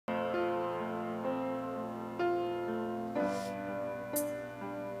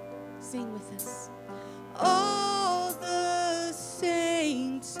Sing with us. All the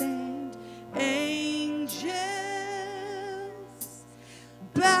saints and angels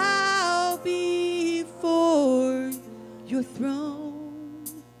bow before your throne.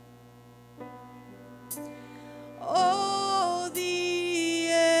 All the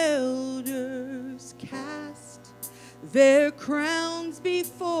elders cast their crowns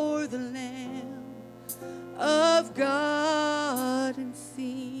before the Lamb of God and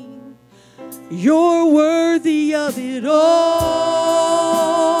sing, you're worthy of it all.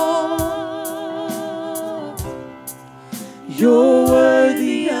 You're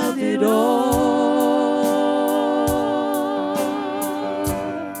worthy of it all.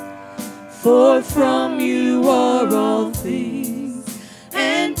 For from you are all things,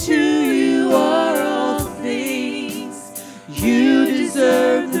 and to you are all things. You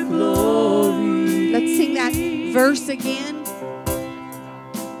deserve the glory. Let's sing that verse again.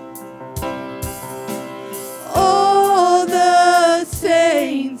 All the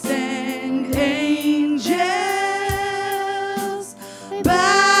saints and angels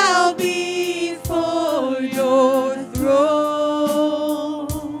bow before your throne.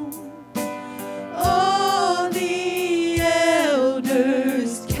 All the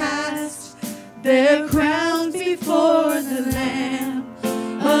elders cast their crowns before the Lamb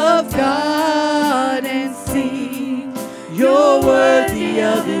of God and sing, you're worthy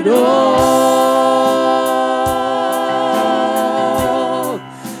of it all.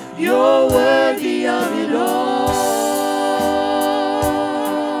 You're worthy of it all.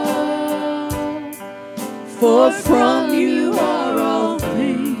 For from you are all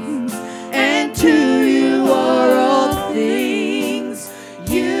things, and to you are all things.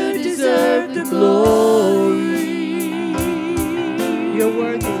 You deserve the glory. You're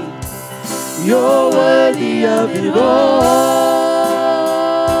worthy. You're worthy of it all.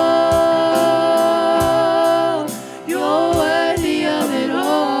 You're worthy of it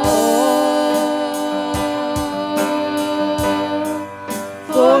all.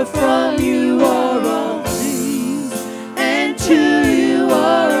 For from you are all things, and to you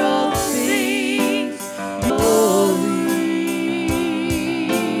are all things.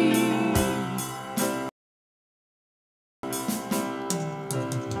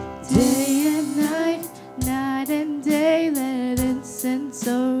 Day and night, night and day, let incense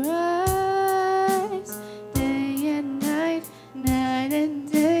arise. Day and night, night and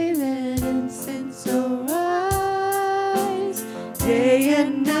day, let incense arise. Day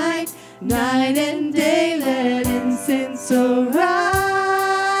and night, night and day, let incense arise.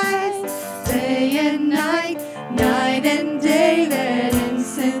 Day and night, night and day, let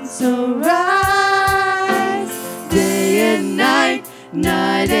incense arise. Day and night,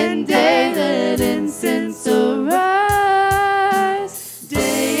 night and day, let incense arise.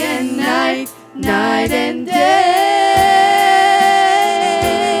 Day and night, night and day.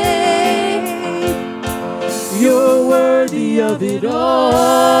 You're worthy of it all.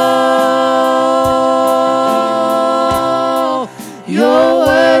 You're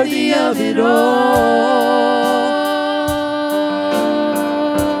worthy of it all.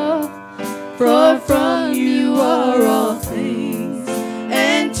 For from you are all things,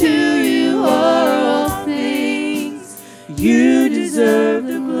 and to you are all things. You deserve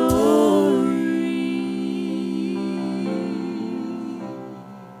the glory.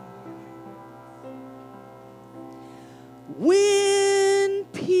 When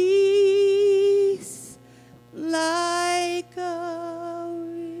peace like a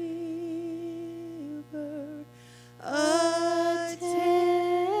river attended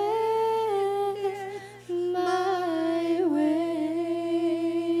my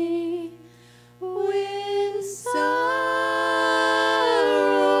way, when sorrows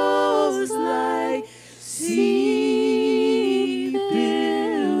like sea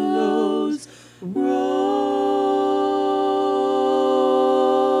billows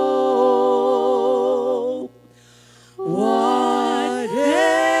roll, whatever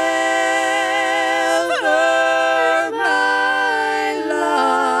my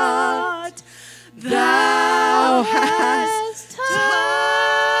lot, thou hast taught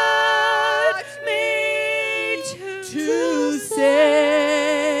me to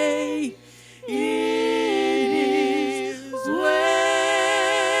say, it is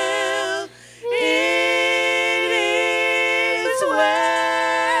well, it is well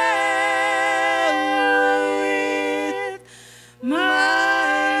with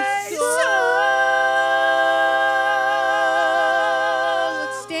my soul.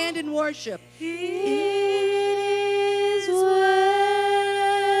 Let's stand and worship. It is well,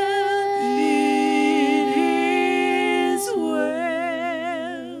 it is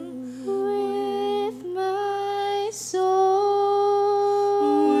well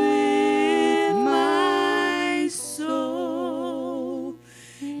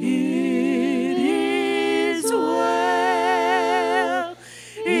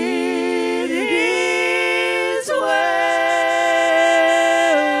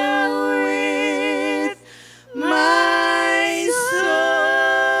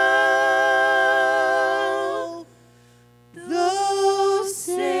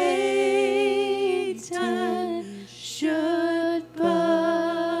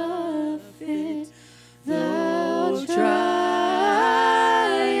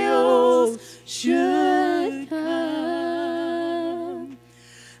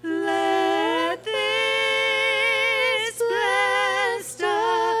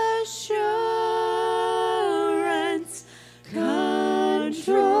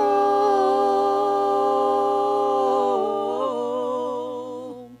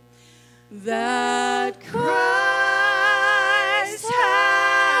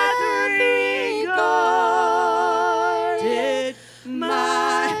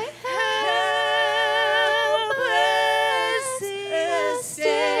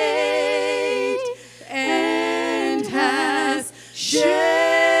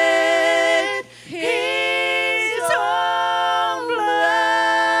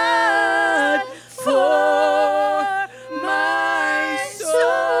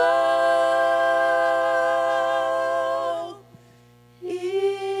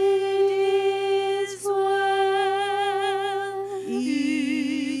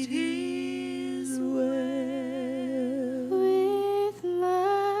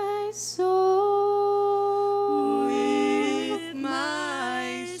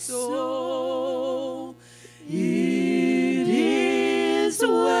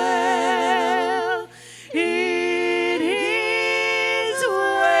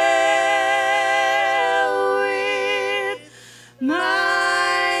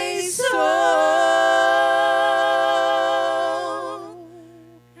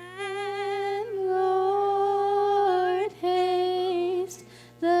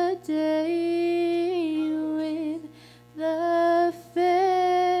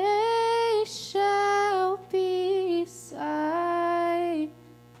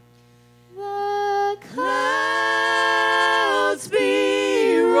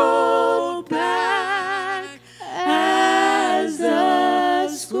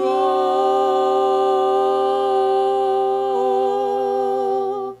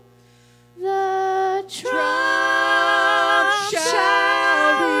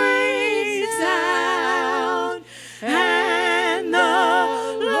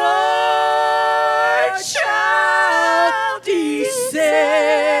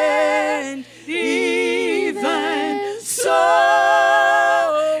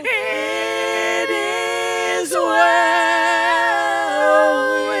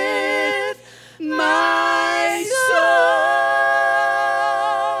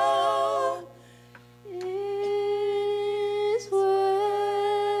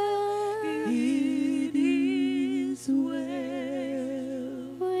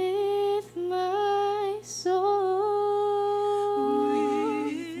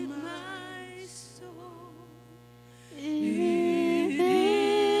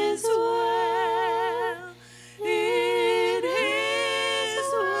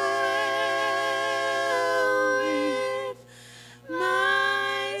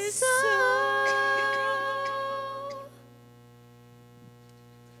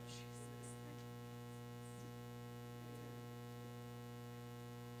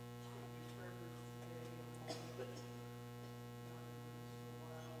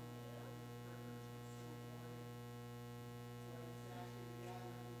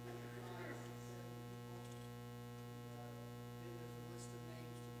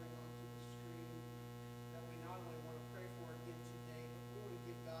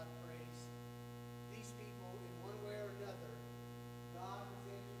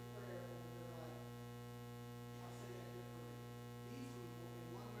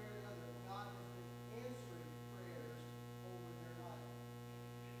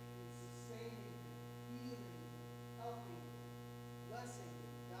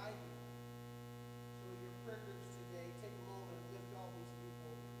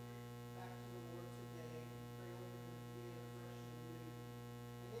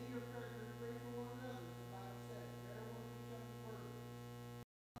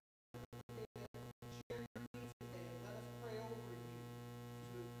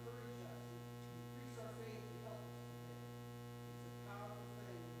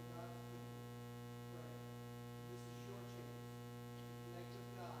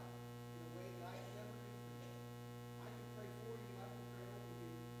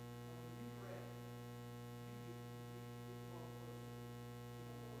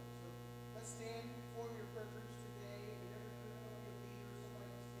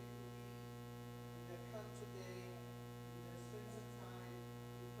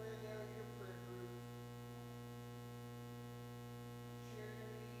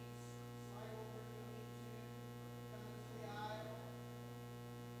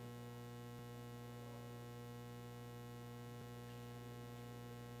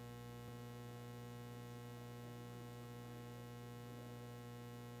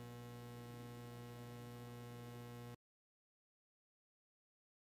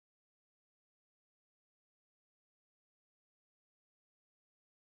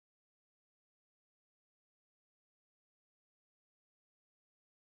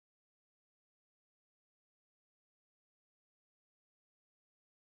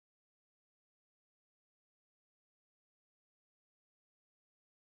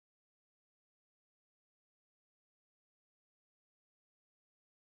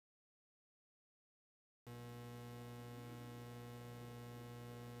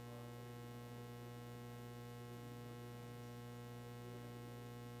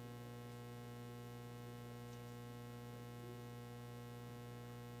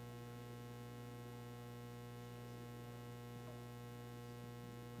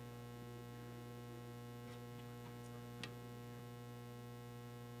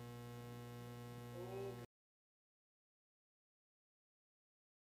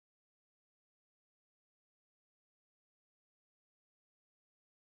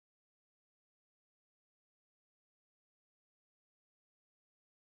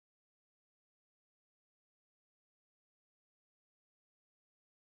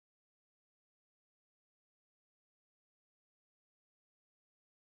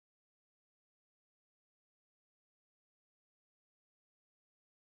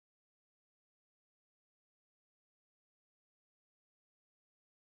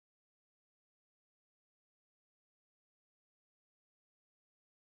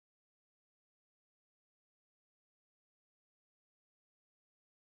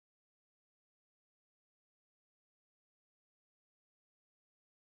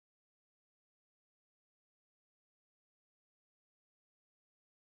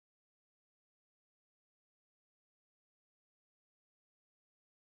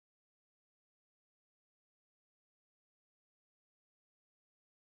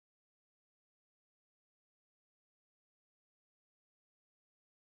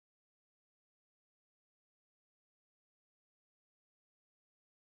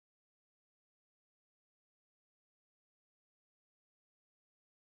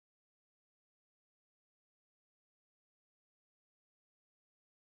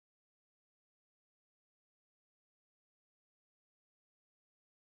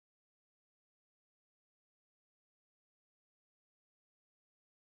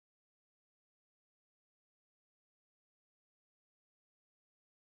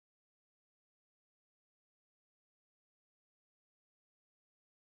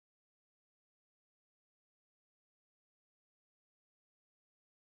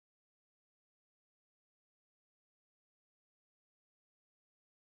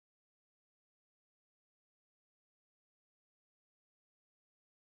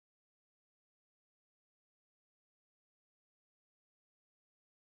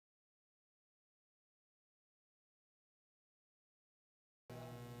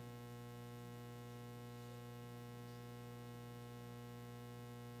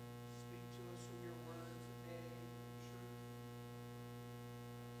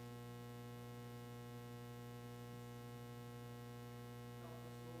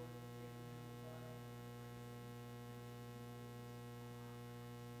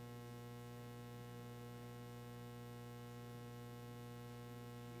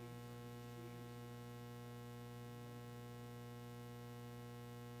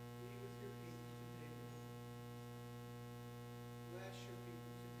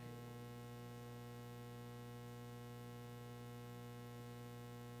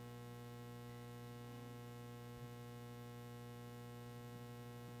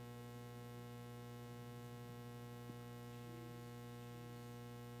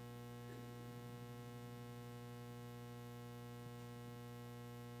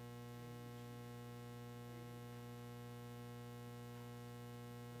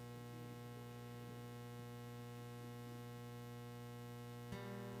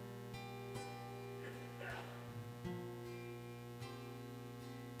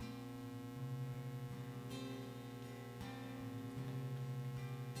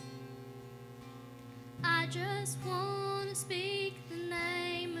just want to speak the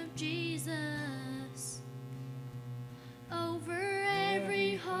name of Jesus over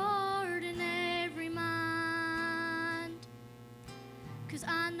every heart and every mind. 'Cause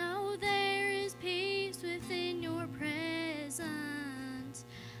I know there is peace within your presence.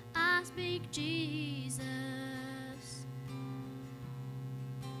 I speak Jesus.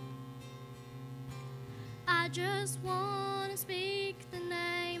 I just want to speak the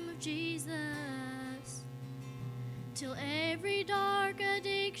name of Jesus till every dark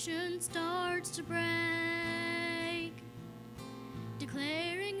addiction starts to break,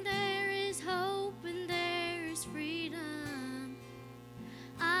 declaring there is hope and there is freedom.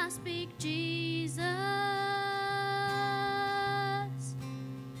 I speak Jesus.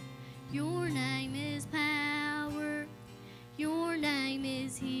 Your name is power. Your name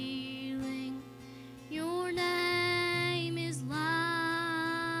is healing. Your name is life.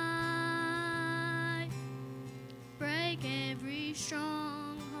 Break every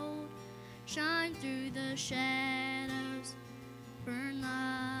stronghold. Shine through the shadows. Burn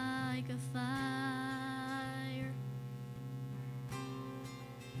like a fire.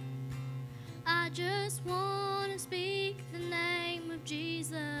 I just want to speak the name of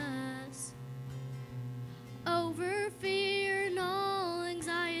Jesus over fear and all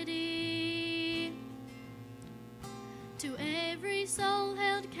anxiety, to every soul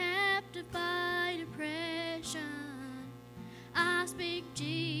held captive by depression. I speak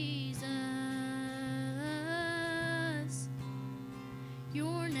Jesus.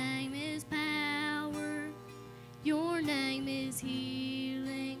 Your name is power. Your name is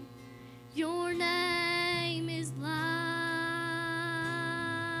healing. Your name is life.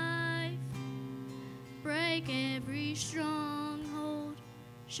 Break every stronghold.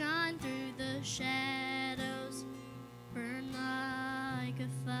 Shine through the shadows. Burn like a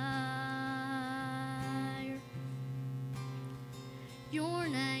fire. Your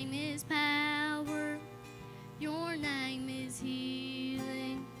name is power. Your name is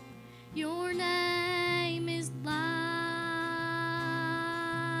healing. Your name is life.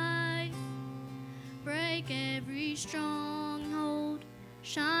 Break every stronghold.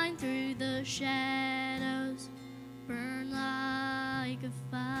 Shine through the shadows. Burn like a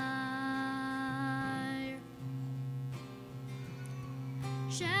fire.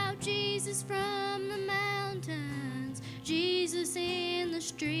 Shout Jesus from the mountains, Jesus in the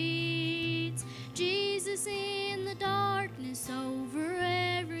streets, Jesus in the darkness over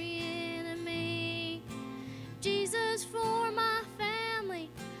every enemy. Jesus for my family,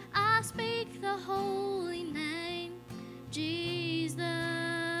 I speak the holy name, Jesus.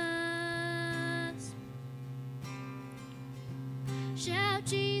 Shout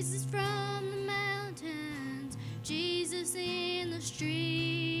Jesus from the mountains, Jesus in the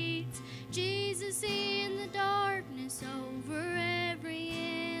streets, Jesus in the darkness over every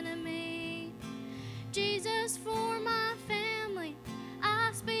enemy. Jesus for my family,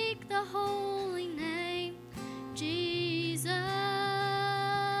 I speak the holy name, Jesus.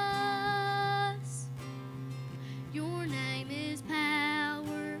 Your name is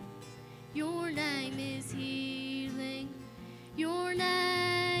power. Your name is healing. Your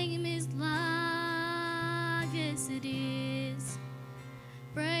name is life. Yes, it is.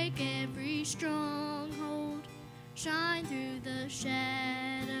 Break every stronghold. Shine through the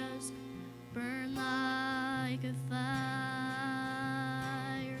shadows. Burn like a fire.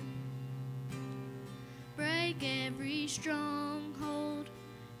 Break every stronghold.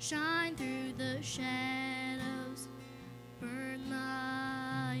 Shine through the shadows. Burn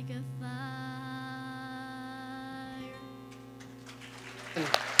like a fire.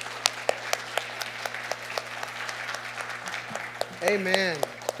 Amen.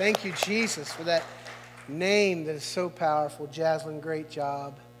 Thank you, Jesus, for that name that is so powerful. Jaslyn, great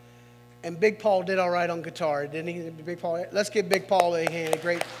job. And Big Paul did all right on guitar, didn't he? Big Paul. Let's give Big Paul a hand. A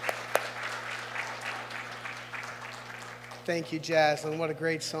great. Thank you, Jaslyn. What a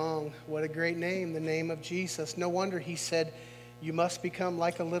great song. What a great name, the name of Jesus. No wonder he said, you must become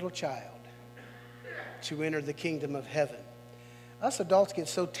like a little child to enter the kingdom of heaven. Us adults get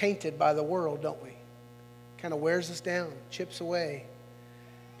so tainted by the world, don't we? Kind of wears us down, chips away.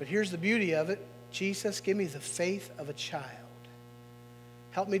 But here's the beauty of it. Jesus, give me the faith of a child.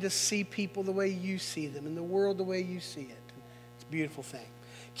 Help me to see people the way you see them and the world the way you see it. It's a beautiful thing.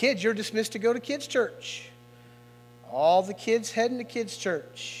 Kids, you're dismissed to go to kids' church. All the kids heading to kids'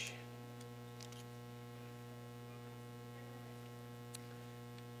 church.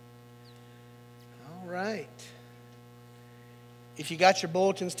 All right. If you got your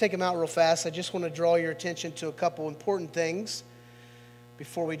bulletins, take them out real fast. I just want to draw your attention to a couple important things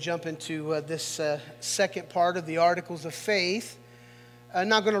before we jump into this second part of the Articles of Faith. I'm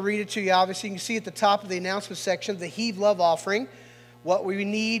not going to read it to you, obviously. You can see at the top of the announcement section, the Heave Love Offering, what we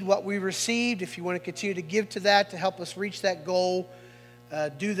need, what we received. If you want to continue to give to that to help us reach that goal,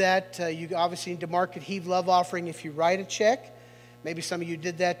 do that. You obviously need to mark it Heave Love Offering if you write a check. Maybe some of you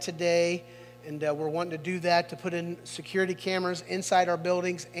did that today, and we're wanting to do that to put in security cameras inside our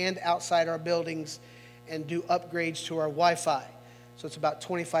buildings and outside our buildings and do upgrades to our Wi-Fi. So it's about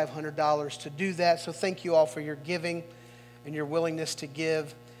 $2,500 to do that. So thank you all for your giving and your willingness to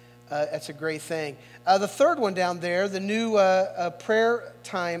give. That's a great thing. The third one down there, the new prayer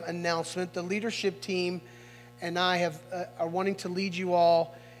time announcement, the leadership team and I are wanting to lead you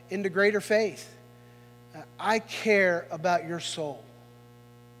all into greater faith. I care about your soul.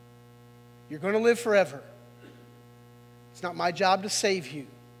 You're going to live forever. It's not my job to save you.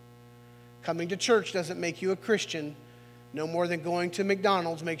 Coming to church doesn't make you a Christian, no more than going to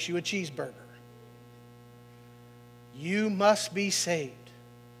McDonald's makes you a cheeseburger. You must be saved.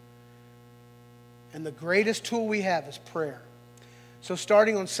 And the greatest tool we have is prayer. So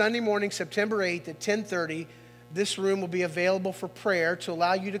starting on Sunday morning, September 8th at 10:30, this room will be available for prayer to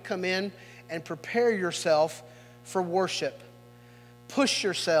allow you to come in and prepare yourself for worship. Push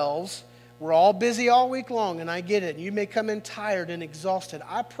yourselves. We're all busy all week long, and I get it. You may come in tired and exhausted.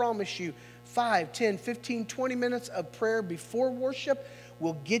 I promise you, 5, 10, 15, 20 minutes of prayer before worship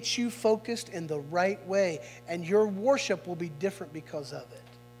will get you focused in the right way, and your worship will be different because of it.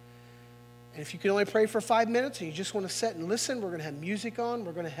 And if you can only pray for 5 minutes and you just want to sit and listen, we're going to have music on.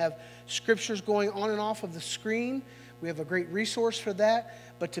 We're going to have scriptures going on and off of the screen. We have a great resource for that.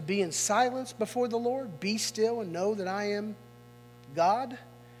 But to be in silence before the Lord, be still and know that I am God.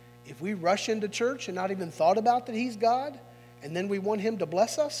 If we rush into church and not even thought about that He's God, and then we want Him to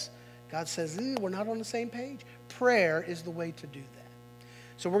bless us, God says, we're not on the same page. Prayer is the way to do that.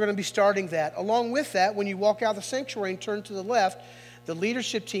 So we're going to be starting that. Along with that, when you walk out of the sanctuary and turn to the left, the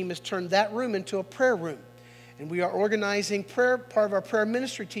leadership team has turned that room into a prayer room. And we are organizing prayer, part of our prayer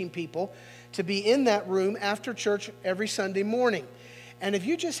ministry team people, to be in that room after church every Sunday morning. And if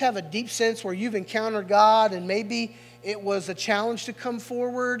you just have a deep sense where you've encountered God and maybe it was a challenge to come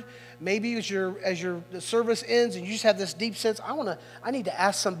forward, maybe as the service ends and you just have this deep sense, I need to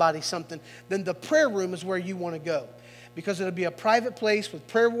ask somebody something, then the prayer room is where you want to go. Because it'll be a private place with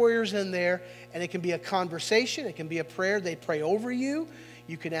prayer warriors in there, and it can be a conversation, it can be a prayer, they pray over you.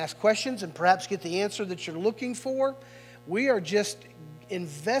 You can ask questions and perhaps get the answer that you're looking for. We are just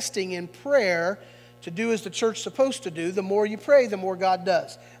investing in prayer to do as the church is supposed to do. The more you pray, the more God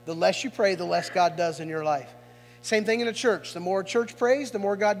does. The less you pray, the less God does in your life. Same thing in a church. The more a church prays, the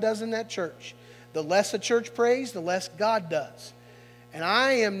more God does in that church. The less a church prays, the less God does. And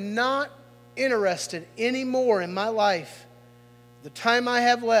I am not interested anymore in my life, the time I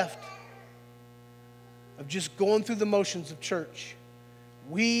have left, of just going through the motions of church.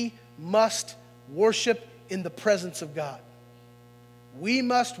 We must worship in the presence of God. We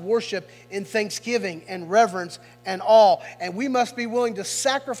must worship in thanksgiving and reverence and awe. And we must be willing to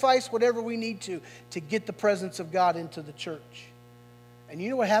sacrifice whatever we need to get the presence of God into the church. And you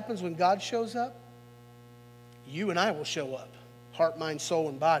know what happens when God shows up? You and I will show up. Heart, mind, soul,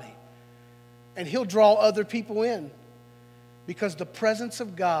 and body. And He'll draw other people in. Because the presence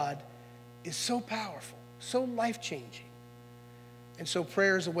of God is so powerful, so life-changing. And so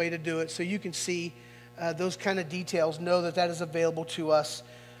prayer is a way to do it. So you can see those kind of details. Know that that is available to us,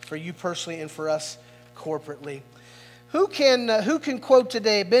 for you personally and for us corporately. Who can quote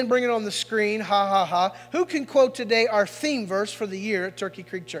today? Ben, bring it on the screen. Ha, ha, ha. Who can quote today our theme verse for the year at Turkey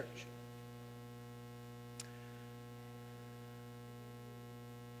Creek Church?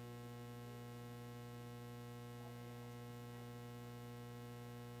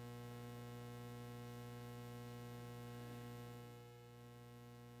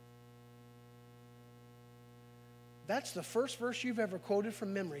 That's the first verse you've ever quoted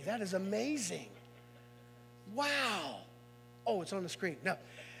from memory. That is amazing. Wow. Oh, it's on the screen. No.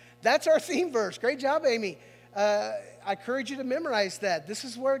 That's our theme verse. Great job, Amy. I encourage you to memorize that. This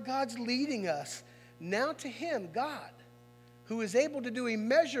is where God's leading us. Now to Him, God, who is able to do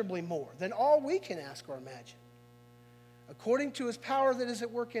immeasurably more than all we can ask or imagine, according to His power that is at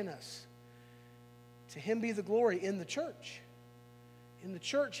work in us. To Him be the glory in the church. In the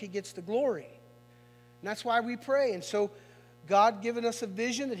church, He gets the glory. And that's why we pray. And so God given us a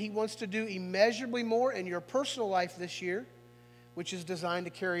vision that He wants to do immeasurably more in your personal life this year, which is designed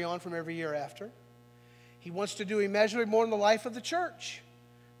to carry on from every year after. He wants to do immeasurably more in the life of the church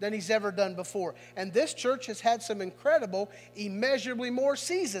than He's ever done before. And this church has had some incredible, immeasurably more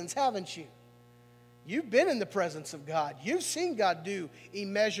seasons, haven't you? You've been in the presence of God. You've seen God do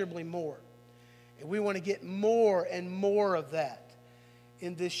immeasurably more. And we want to get more and more of that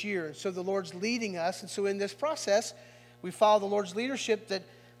in this year. And so the Lord's leading us. And so in this process, we follow the Lord's leadership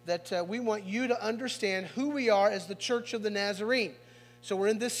that we want you to understand who we are as the Church of the Nazarene. So we're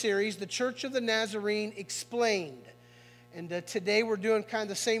in this series, The Church of the Nazarene Explained. And today we're doing kind of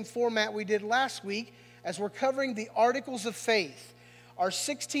the same format we did last week as we're covering the Articles of Faith. Our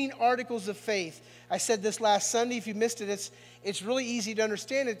 16 Articles of Faith. I said this last Sunday. If you missed it, it's really easy to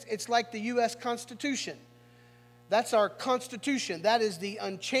understand. It's like the U.S. Constitution. That's our Constitution. That is the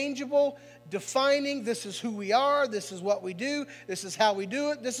unchangeable, defining, this is who we are, this is what we do, this is how we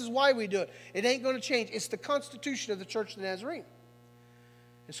do it, this is why we do it. It ain't going to change. It's the Constitution of the Church of the Nazarene.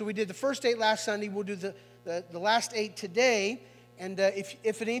 And so we did the first 8 last Sunday. We'll do the last 8 today. And if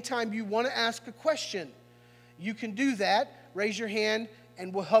at any time you want to ask a question, you can do that. Raise your hand,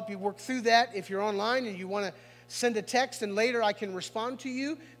 and we'll help you work through that. If you're online and you want to send a text, and later I can respond to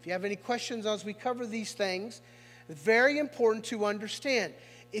you. If you have any questions as we cover these things, it's very important to understand.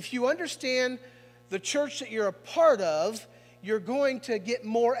 If you understand the church that you're a part of, you're going to get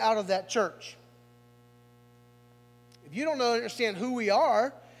more out of that church. If you don't understand who we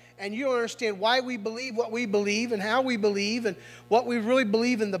are, and you don't understand why we believe what we believe and how we believe and what we really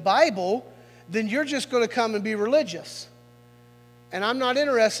believe in the Bible, then you're just going to come and be religious. And I'm not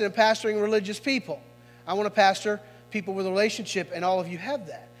interested in pastoring religious people. I want to pastor people with a relationship, and all of you have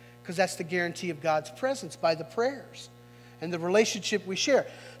that, because that's the guarantee of God's presence by the prayers and the relationship we share.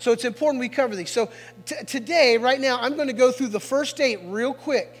 So it's important we cover these. So today, right now, I'm going to go through the first 8 real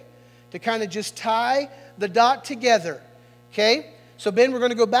quick to kind of just tie the dot together. Okay? So Ben, we're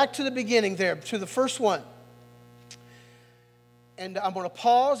going to go back to the beginning there, to the first one. And I'm going to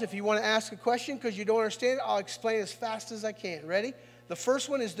pause. If you want to ask a question because you don't understand it, I'll explain as fast as I can. Ready? The first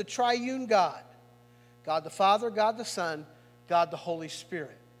one is the triune God. God the Father, God the Son, God the Holy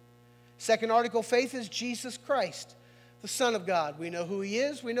Spirit. Second article of faith is Jesus Christ, the Son of God. We know who He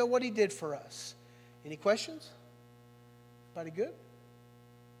is. We know what He did for us. Any questions? Everybody good?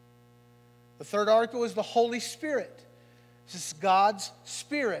 The third article is the Holy Spirit. This is God's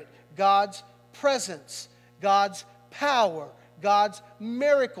Spirit, God's presence, God's power, God's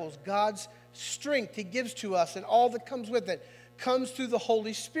miracles, God's strength He gives to us, and all that comes with it comes through the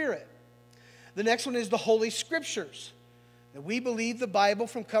Holy Spirit. The next one is the Holy Scriptures. That we believe the Bible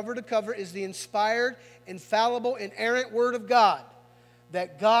from cover to cover is the inspired, infallible, inerrant Word of God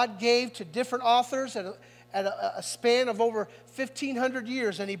that God gave to different authors at a span of over 1,500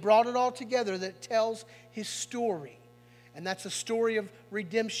 years, and He brought it all together that tells His story. And that's a story of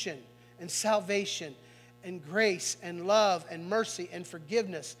redemption and salvation and grace and love and mercy and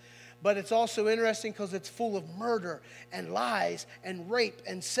forgiveness. But it's also interesting because it's full of murder and lies and rape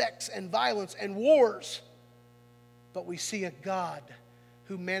and sex and violence and wars. But we see a God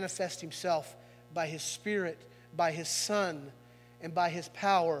who manifests Himself by His Spirit, by His Son, and by His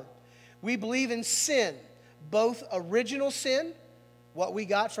power. We believe in sin, both original sin, what we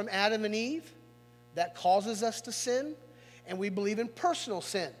got from Adam and Eve, that causes us to sin, and we believe in personal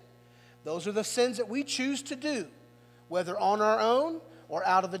sin. Those are the sins that we choose to do, whether on our own or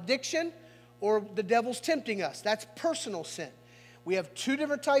out of addiction or the devil's tempting us. That's personal sin. We have 2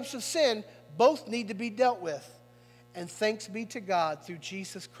 different types of sin. Both need to be dealt with. And thanks be to God, through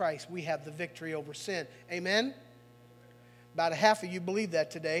Jesus Christ, we have the victory over sin. Amen? About a half of you believe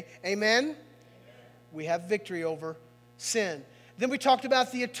that today. Amen? We have victory over sin. Then we talked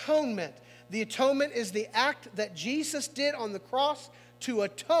about the atonement. The atonement is the act that Jesus did on the cross to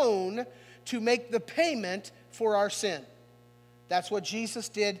atone, to make the payment for our sin. That's what Jesus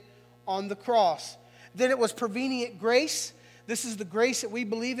did on the cross. Then it was prevenient grace. This is the grace that we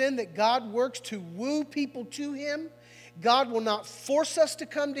believe in, that God works to woo people to Him. God will not force us to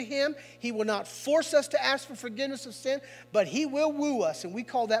come to Him. He will not force us to ask for forgiveness of sin, but He will woo us, and we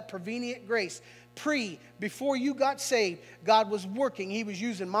call that prevenient grace. Before you got saved, God was working. He was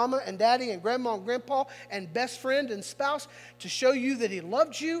using mama and daddy and grandma and grandpa and best friend and spouse to show you that He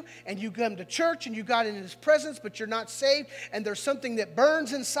loved you, and you come to church and you got in His presence, but you're not saved, and there's something that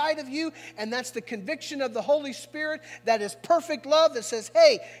burns inside of you, and that's the conviction of the Holy Spirit. That is perfect love that says,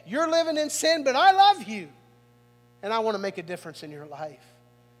 hey, you're living in sin, but I love you, and I want to make a difference in your life.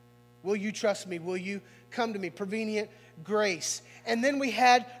 Will you trust me? Will you come to me? Prevenient grace. And then we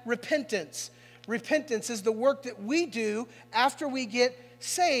had repentance. Repentance is the work that we do after we get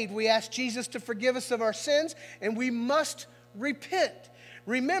saved. We ask Jesus to forgive us of our sins, and we must repent.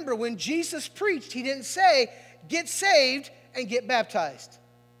 Remember, when Jesus preached, He didn't say, get saved and get baptized.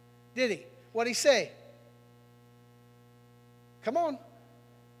 Did He? What did He say? Come on.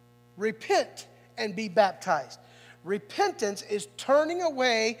 Repent and be baptized. Repentance is turning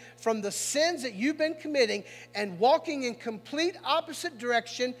away from the sins that you've been committing and walking in complete opposite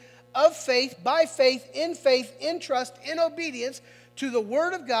direction of faith, by faith, in trust, in obedience to the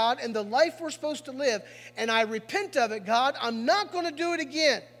Word of God and the life we're supposed to live. And I repent of it, God. I'm not going to do it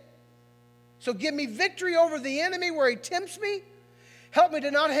again. So give me victory over the enemy where he tempts me. Help me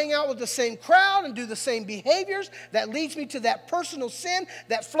to not hang out with the same crowd and do the same behaviors that leads me to that personal sin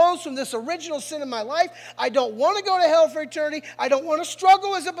that flows from this original sin in my life. I don't want to go to hell for eternity. I don't want to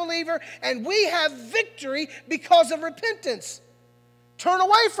struggle as a believer. And we have victory because of repentance. Turn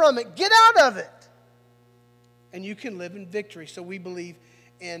away from it. Get out of it. And you can live in victory. So we believe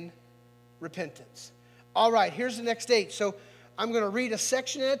in repentance. All right, here's the next 8. So I'm going to read a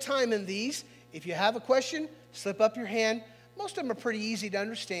section at a time in these. If you have a question, slip up your hand. Most of them are pretty easy to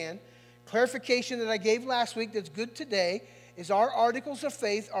understand. Clarification that I gave last week that's good today is our articles of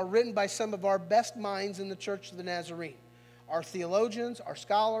faith are written by some of our best minds in the Church of the Nazarene. Our theologians, our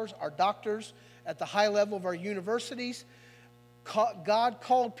scholars, our doctors at the high level of our universities. God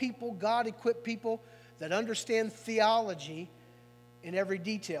called people, God equipped people that understand theology in every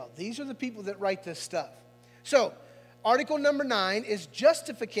detail. These are the people that write this stuff. So, article number 9 is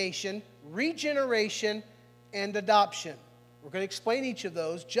justification, regeneration, and adoption. We're going to explain each of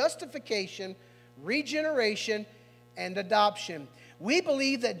those. Justification, regeneration, and adoption. We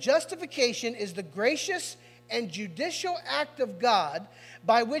believe that justification is the gracious and judicial act of God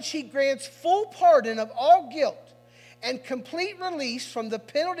by which He grants full pardon of all guilt and complete release from the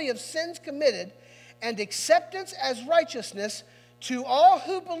penalty of sins committed and acceptance as righteousness to all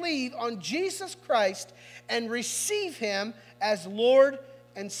who believe on Jesus Christ and receive Him as Lord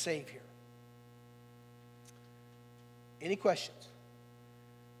and Savior. Any questions?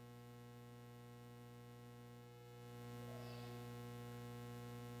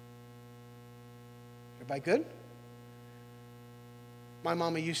 Everybody good? My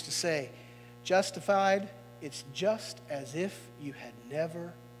mama used to say, justified, it's just as if you had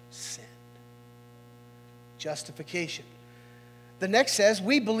never sinned. Justification. The next says,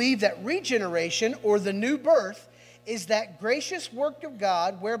 we believe that regeneration, or the new birth, is that gracious work of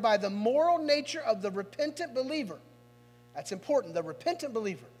God whereby the moral nature of the repentant believer, that's important, the repentant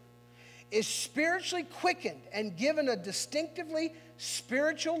believer, is spiritually quickened and given a distinctively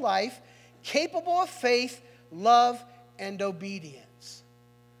spiritual life capable of faith, love, and obedience.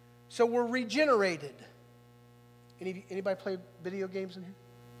 So we're regenerated. Anybody play video games in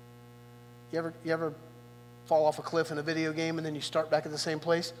here? You ever fall off a cliff in a video game and then you start back at the same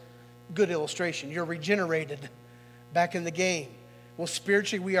place? Good illustration. You're regenerated back in the game. Well,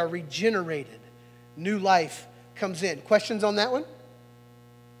 spiritually we are regenerated. New life comes in. Questions on that one?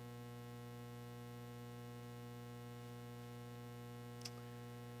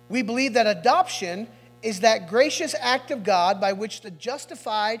 We believe that adoption is that gracious act of God by which the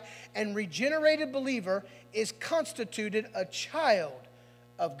justified and regenerated believer is constituted a child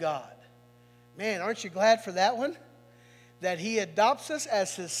of God. Man, aren't you glad for that one? That He adopts us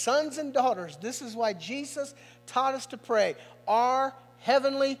as His sons and daughters. This is why Jesus taught us to pray, Our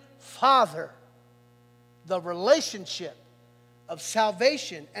Heavenly Father. The relationship of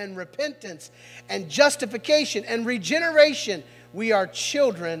salvation and repentance and justification and regeneration. We are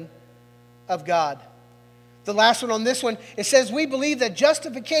children of God. The last one on this one, it says we believe that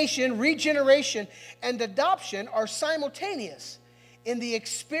justification, regeneration, and adoption are simultaneous in the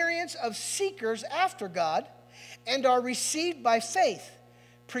experience of seekers after God and are received by faith,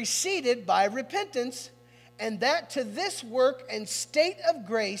 preceded by repentance, and that to this work and state of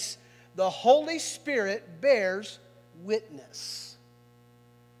grace the Holy Spirit bears witness.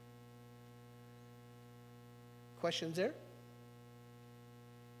 Questions there?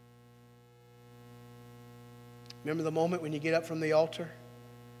 Remember the moment when you get up from the altar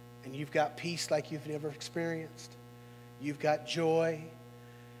and you've got peace like you've never experienced? You've got joy.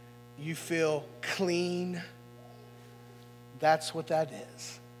 You feel clean. That's what that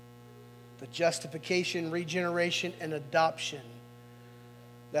is. The justification, regeneration, and adoption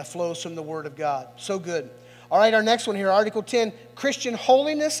that flows from the Word of God. So good. All right, our next one here, Article 10, Christian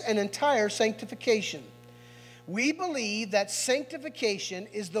holiness and entire sanctification. We believe that sanctification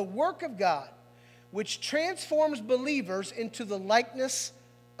is the work of God which transforms believers into the likeness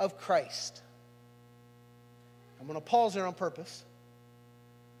of Christ. I'm going to pause there on purpose.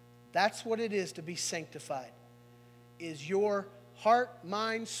 That's what it is to be sanctified. Is your heart,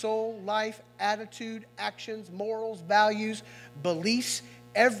 mind, soul, life, attitude, actions, morals, values, beliefs,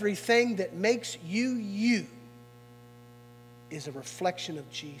 everything that makes you you is a reflection of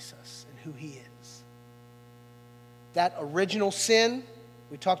Jesus and who He is. That original sin,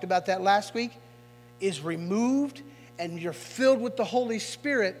 we talked about that last week, is removed and you're filled with the Holy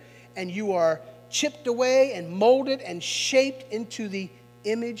Spirit and you are chipped away and molded and shaped into the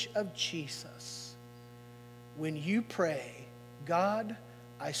image of Jesus. When you pray, God,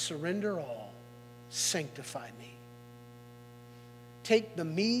 I surrender all, sanctify me. Take the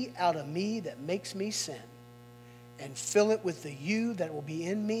me out of me that makes me sin and fill it with the you that will be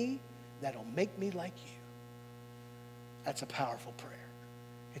in me that will make me like you. That's a powerful prayer.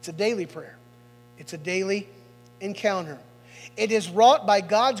 It's a daily prayer. It's a daily encounter. It is wrought by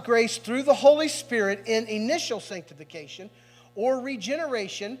God's grace through the Holy Spirit in initial sanctification or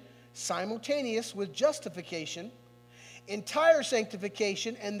regeneration, simultaneous with justification, entire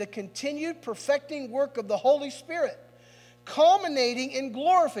sanctification, and the continued perfecting work of the Holy Spirit, culminating in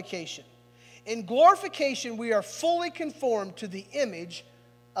glorification. In glorification, we are fully conformed to the image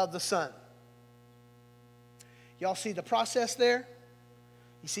of the Son. Y'all see the process there?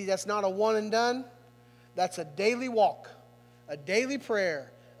 You see, that's not a one and done. That's a daily walk, a daily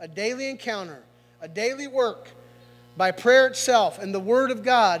prayer, a daily encounter, a daily work by prayer itself and the Word of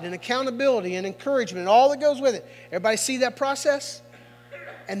God and accountability and encouragement and all that goes with it. Everybody see that process?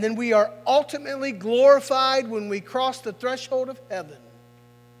 And then we are ultimately glorified when we cross the threshold of heaven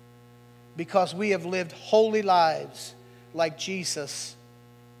because we have lived holy lives like Jesus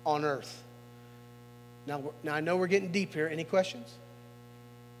on earth. Now I know we're getting deep here. Any questions?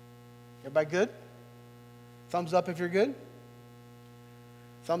 Everybody good? Thumbs up if you're good.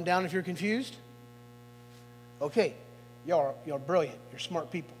 Thumb down if you're confused. Okay, y'all are brilliant. You're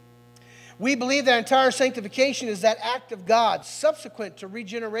smart people. We believe that entire sanctification is that act of God subsequent to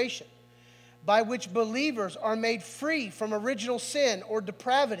regeneration by which believers are made free from original sin or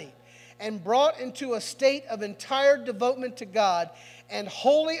depravity and brought into a state of entire devotement to God and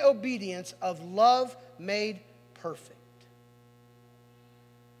holy obedience of love made perfect.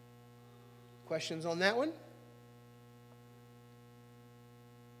 Questions on that one?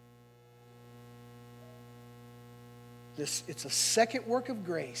 It's a second work of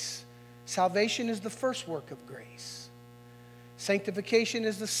grace. Salvation is the first work of grace. Sanctification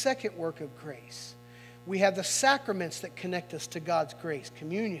is the second work of grace. We have the sacraments that connect us to God's grace: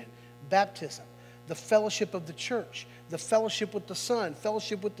 communion, baptism, the fellowship of the church, the fellowship with the Son,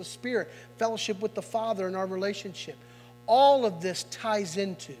 fellowship with the Spirit, fellowship with the Father in our relationship. All of this ties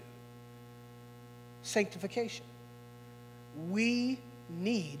into sanctification. We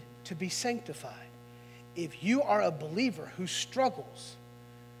need to be sanctified. If you are a believer who struggles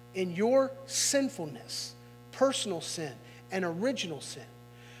in your sinfulness, personal sin and original sin,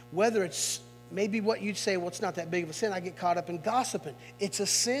 whether it's maybe what you'd say, well, it's not that big of a sin. I get caught up in gossiping. It's a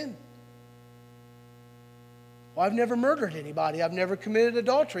sin. Well, I've never murdered anybody. I've never committed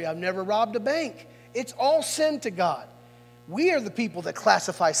adultery. I've never robbed a bank. It's all sin to God. We are the people that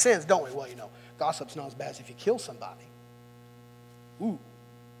classify sins, don't we? Well, you know, gossip's not as bad as if you kill somebody. Ooh.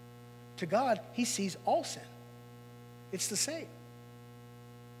 To God, He sees all sin. It's the same.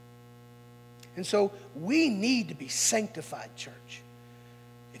 And so we need to be sanctified, church.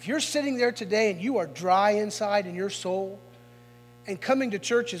 If you're sitting there today and you are dry inside in your soul, and coming to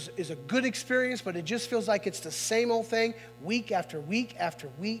church is a good experience, but it just feels like it's the same old thing week after week after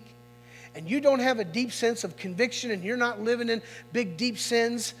week, and you don't have a deep sense of conviction and you're not living in big, deep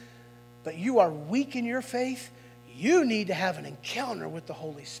sins, but you are weak in your faith, you need to have an encounter with the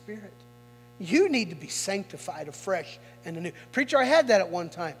Holy Spirit. You need to be sanctified afresh and anew. Preacher, I had that at one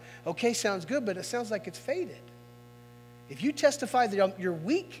time. Okay, sounds good, but it sounds like it's faded. If you testify that you're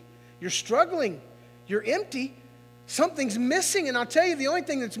weak, you're struggling, you're empty, something's missing. And I'll tell you, the only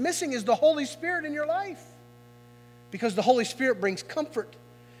thing that's missing is the Holy Spirit in your life. Because the Holy Spirit brings comfort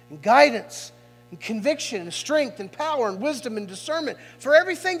and guidance and conviction and strength and power and wisdom and discernment for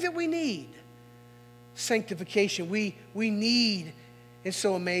everything that we need. Sanctification, we need. It's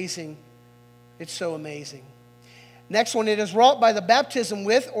so amazing. It's so amazing. Next one, it is wrought by the baptism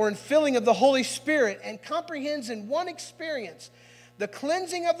with or infilling of the Holy Spirit and comprehends in one experience the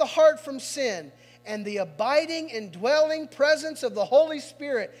cleansing of the heart from sin and the abiding and dwelling presence of the Holy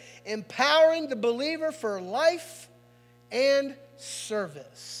Spirit, empowering the believer for life and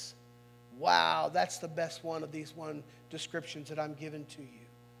service. Wow, that's the best one of these one descriptions that I'm giving to you.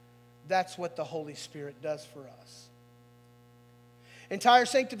 That's what the Holy Spirit does for us. Entire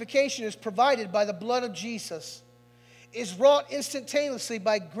sanctification is provided by the blood of Jesus, is wrought instantaneously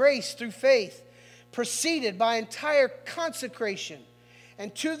by grace through faith, preceded by entire consecration.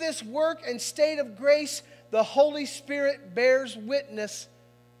 And to this work and state of grace, the Holy Spirit bears witness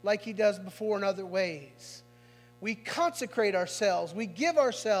like He does before in other ways. We consecrate ourselves, we give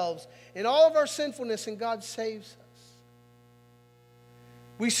ourselves in all of our sinfulness, and God saves us.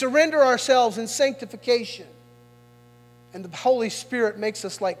 We surrender ourselves in sanctification. And the Holy Spirit makes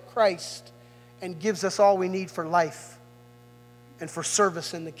us like Christ and gives us all we need for life and for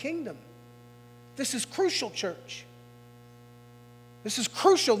service in the kingdom. This is crucial, church. This is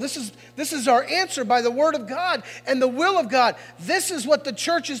crucial. This is our answer by the Word of God and the will of God. This is what the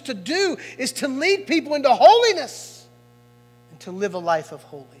church is to do, is to lead people into holiness and to live a life of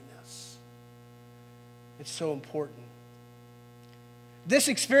holiness. It's so important. This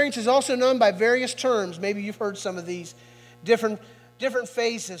experience is also known by various terms. Maybe you've heard some of these different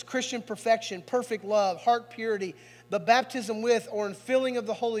phases: Christian perfection, perfect love, heart purity, the baptism with or infilling of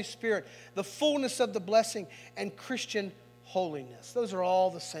the Holy Spirit, the fullness of the blessing, and Christian holiness. Those are all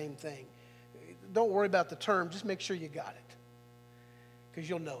the same thing. Don't worry about the term. Just make sure you got it, because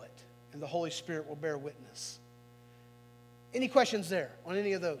you'll know it, and the Holy Spirit will bear witness. Any questions there on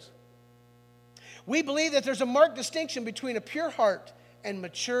any of those? We believe that there's a marked distinction between a pure heart and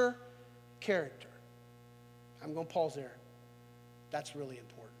mature character. I'm going to pause there. That's really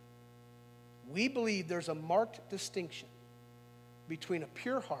important. We believe there's a marked distinction between a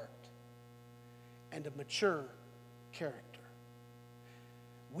pure heart and a mature character.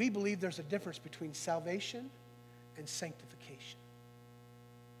 We believe there's a difference between salvation and sanctification.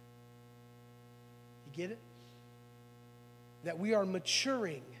 You get it? That we are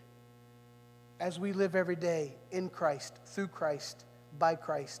maturing as we live every day in Christ, through Christ, by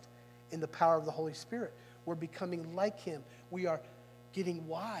Christ, in the power of the Holy Spirit. We're becoming like Him. We are getting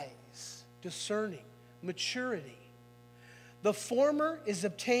wise, discerning, maturity. The former is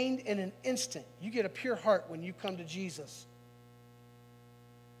obtained in an instant. You get a pure heart when you come to Jesus.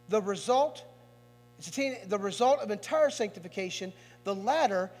 The result of entire sanctification. The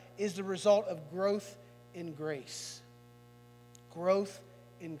latter is the result of growth in grace. Growth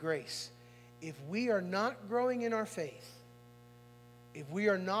in grace. If we are not growing in our faith, if we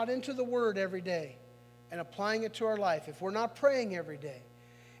are not into the Word every day and applying it to our life, if we're not praying every day,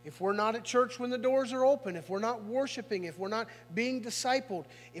 if we're not at church when the doors are open, if we're not worshiping, if we're not being discipled,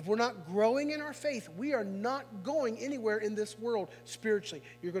 if we're not growing in our faith, we are not going anywhere in this world spiritually.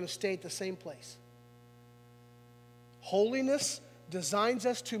 You're going to stay at the same place. Holiness designs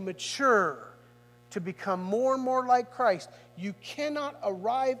us to mature, to become more and more like Christ. You cannot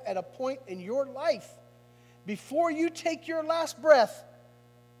arrive at a point in your life before you take your last breath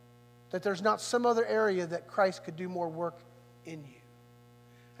that there's not some other area that Christ could do more work in you.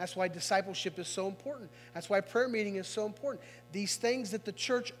 That's why discipleship is so important. That's why prayer meeting is so important. These things that the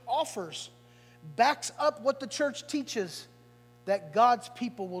church offers backs up what the church teaches, that God's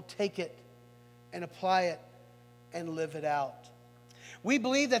people will take it and apply it and live it out. We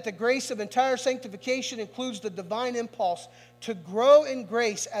believe that the grace of entire sanctification includes the divine impulse to grow in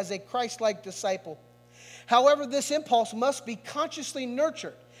grace as a Christ-like disciple. However, this impulse must be consciously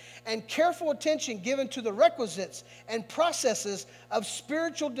nurtured and careful attention given to the requisites and processes of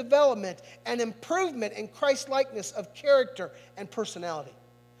spiritual development and improvement in Christ-likeness of character and personality.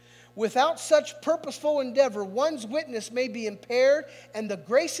 Without such purposeful endeavor, one's witness may be impaired and the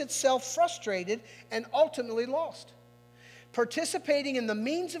grace itself frustrated and ultimately lost. Participating in the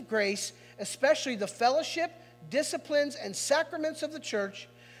means of grace, especially the fellowship, disciplines, and sacraments of the church,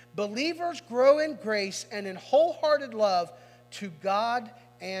 believers grow in grace and in wholehearted love to God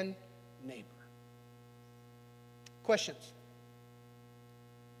and neighbor. Questions?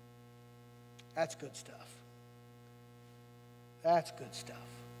 That's good stuff. That's good stuff.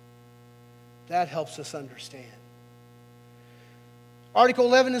 That helps us understand. Article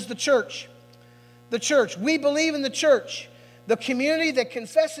 11 is the church. The church. We believe in the church, the community that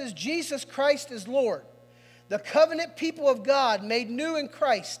confesses Jesus Christ as Lord, the covenant people of God made new in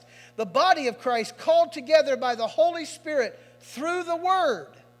Christ, the body of Christ called together by the Holy Spirit through the Word.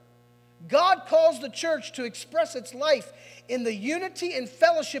 God calls the church to express its life in the unity and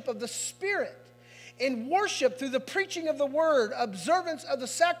fellowship of the Spirit, in worship through the preaching of the Word, observance of the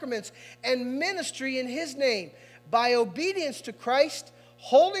sacraments, and ministry in His name, by obedience to Christ,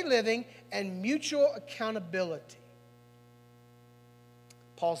 holy living, and mutual accountability.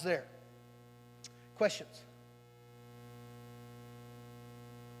 Pause there. Questions?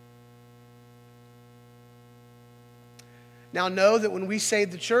 Now know that when we say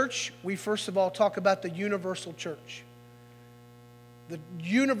the church, we first of all talk about the universal church. The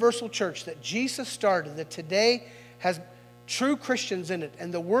universal church that Jesus started, that today has true Christians in it,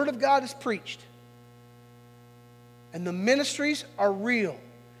 and the Word of God is preached. And the ministries are real.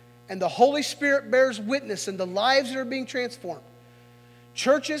 And the Holy Spirit bears witness in the lives that are being transformed.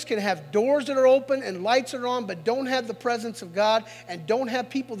 Churches can have doors that are open and lights that are on, but don't have the presence of God and don't have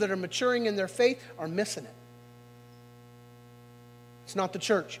people that are maturing in their faith, are missing it. It's not the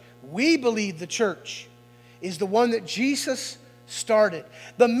church. We believe the church is the one that Jesus started.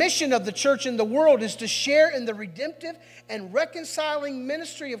 The mission of the church in the world is to share in the redemptive and reconciling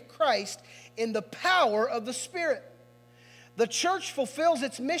ministry of Christ in the power of the Spirit. The church fulfills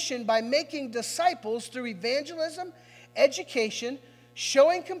its mission by making disciples through evangelism, education,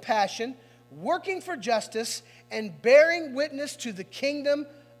 showing compassion, working for justice, and bearing witness to the kingdom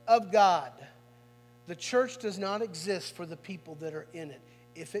of God. The church does not exist for the people that are in it.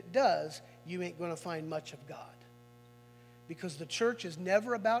 If it does, you ain't going to find much of God. Because the church is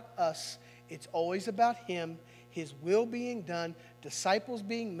never about us. It's always about Him, His will being done, disciples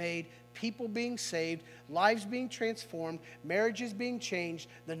being made, people being saved, lives being transformed, marriages being changed,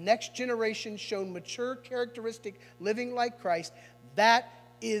 the next generation shown mature, characteristic, living like Christ. That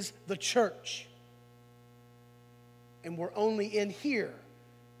is the church. And we're only in here,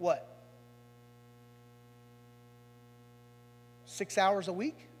 what? 6 hours a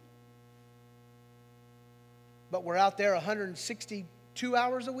week? But we're out there 162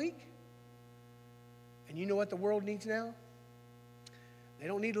 hours a week? And you know what the world needs now? They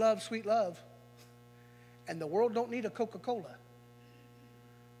don't need love, sweet love. And the world don't need a Coca-Cola.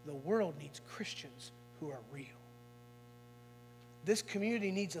 The world needs Christians who are real. This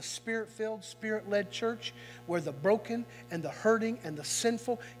community needs a Spirit-filled, Spirit-led church where the broken and the hurting and the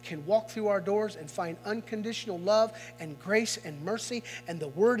sinful can walk through our doors and find unconditional love and grace and mercy, and the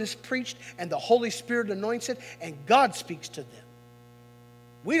Word is preached and the Holy Spirit anoints it and God speaks to them.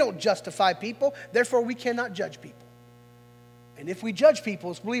 We don't justify people, therefore we cannot judge people. And if we judge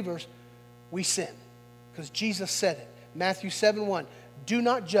people as believers, we sin. Because Jesus said it. Matthew 7:1, do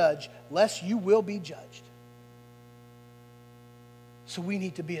not judge lest you will be judged. So we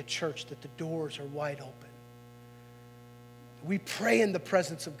need to be a church that the doors are wide open. We pray in the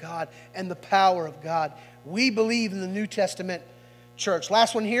presence of God and the power of God. We believe in the New Testament church.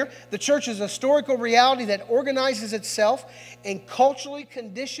 Last one here. The church is a historical reality that organizes itself in culturally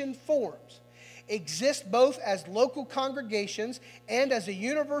conditioned forms, exists both as local congregations and as a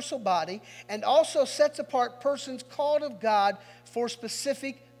universal body, and also sets apart persons called of God for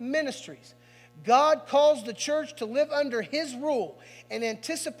specific ministries. God calls the church to live under His rule in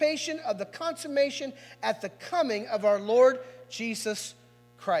anticipation of the consummation at the coming of our Lord Jesus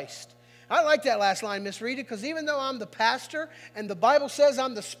Christ. I like that last line, Miss Rita, because even though I'm the pastor and the Bible says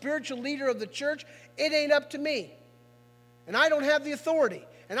I'm the spiritual leader of the church, it ain't up to me. And I don't have the authority,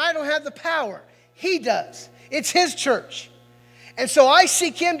 and I don't have the power. He does. It's His church. And so I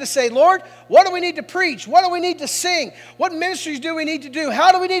seek Him to say, Lord, what do we need to preach? What do we need to sing? What ministries do we need to do?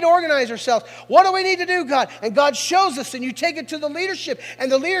 How do we need to organize ourselves? What do we need to do, God? And God shows us, and you take it to the leadership,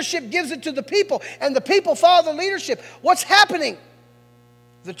 and the leadership gives it to the people, and the people follow the leadership. What's happening?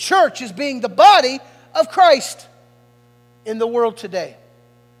 The church is being the body of Christ in the world today.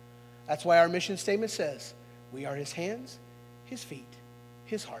 That's why our mission statement says, we are His hands, His feet,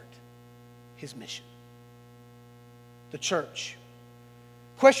 His heart, His mission. The church.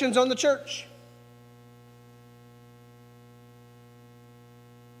 Questions on the church?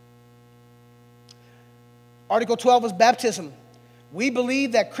 Article 12 is baptism. We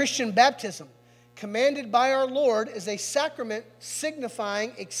believe that Christian baptism, commanded by our Lord, is a sacrament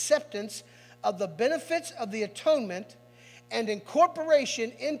signifying acceptance of the benefits of the atonement and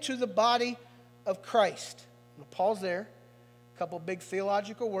incorporation into the body of Christ. I'm going to pause there. A couple big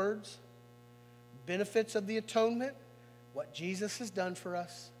theological words. Benefits of the atonement, what Jesus has done for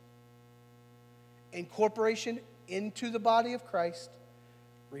us. Incorporation into the body of Christ.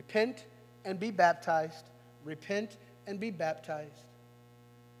 Repent and be baptized. Repent and be baptized.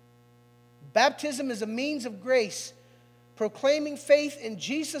 Baptism is a means of grace, proclaiming faith in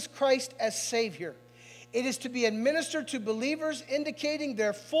Jesus Christ as Savior. It is to be administered to believers, indicating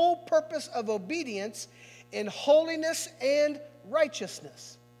their full purpose of obedience in holiness and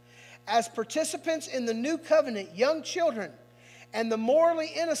righteousness. As participants in the new covenant, young children and the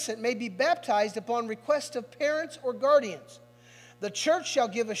morally innocent may be baptized upon request of parents or guardians. The church shall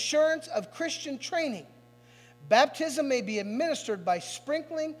give assurance of Christian training. Baptism may be administered by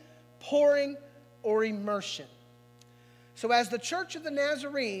sprinkling, pouring, or immersion. So as the Church of the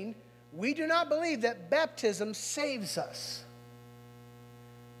Nazarene, we do not believe that baptism saves us.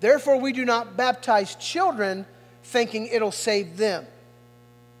 Therefore, we do not baptize children thinking it'll save them.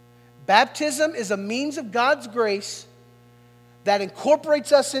 Baptism is a means of God's grace that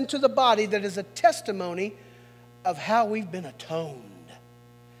incorporates us into the body, that is a testimony of how we've been atoned.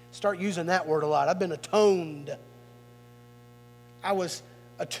 Start using that word a lot. I've been atoned. I was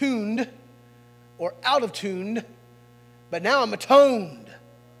attuned or out of tuned, but now I'm atoned.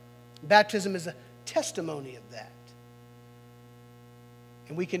 Baptism is a testimony of that.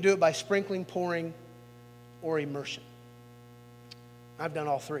 And we can do it by sprinkling, pouring, or immersion. I've done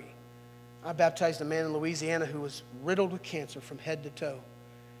all three. I baptized a man in Louisiana who was riddled with cancer from head to toe.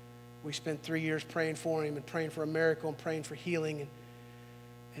 We spent 3 years praying for him and praying for a miracle and praying for healing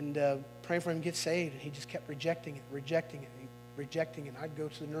and praying for him to get saved. And he just kept rejecting it. And I'd go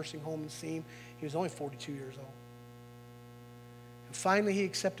to the nursing home and see him. He was only 42 years old. And finally he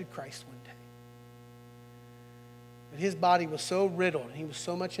accepted Christ one day. But his body was so riddled and he was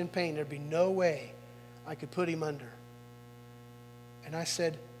so much in pain, there'd be no way I could put him under. And I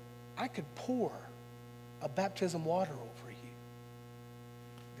said, I could pour a baptism water over you.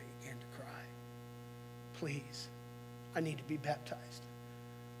 They began to cry. Please, I need to be baptized.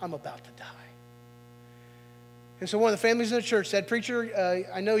 I'm about to die. And so one of the families in the church said, Preacher,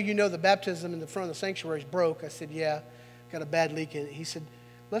 I know you know the baptism in the front of the sanctuary is broke. I said, yeah, got a bad leak in it. He said,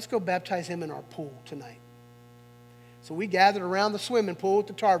 let's go baptize him in our pool tonight. So we gathered around the swimming pool at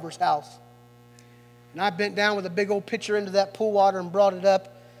the Tarver's house. And I bent down with a big old pitcher into that pool water and brought it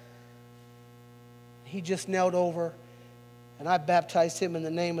up. He just knelt over, and I baptized him in the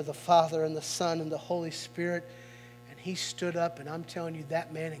name of the Father and the Son and the Holy Spirit. And he stood up, and I'm telling you,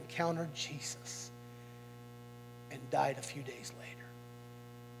 that man encountered Jesus and died a few days later.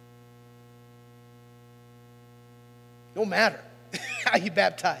 No matter how you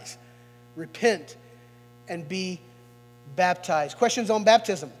baptize, repent and be baptized. Questions on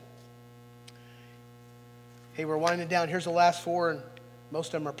baptism? Hey, we're winding down. Here's the last four, and most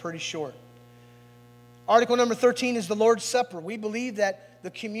of them are pretty short. Article number 13 is the Lord's Supper. We believe that the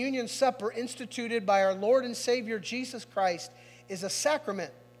communion supper instituted by our Lord and Savior Jesus Christ is a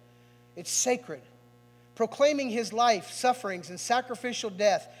sacrament. It's sacred, proclaiming his life, sufferings, and sacrificial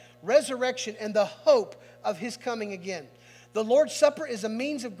death, resurrection, and the hope of his coming again. The Lord's Supper is a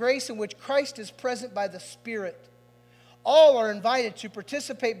means of grace in which Christ is present by the Spirit. All are invited to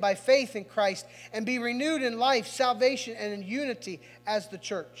participate by faith in Christ and be renewed in life, salvation, and in unity as the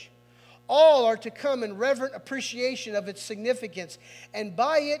church. All are to come in reverent appreciation of its significance and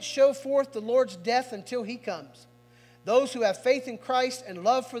by it show forth the Lord's death until he comes. Those who have faith in Christ and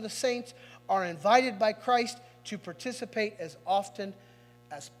love for the saints are invited by Christ to participate as often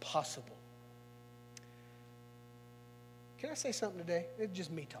as possible. Can I say something today? It's just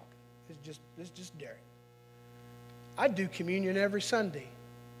me talking. It's just Derek. I'd do communion every Sunday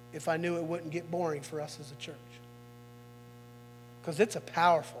if I knew it wouldn't get boring for us as a church. Because it's a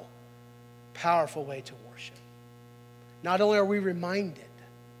powerful way to worship. Not only are we reminded,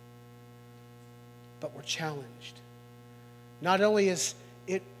 but we're challenged. Not only is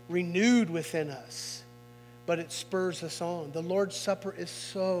it renewed within us, but it spurs us on. The Lord's Supper is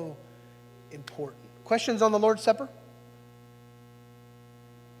so important. Questions on the Lord's Supper?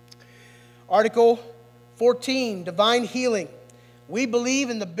 Article 14, divine healing. We believe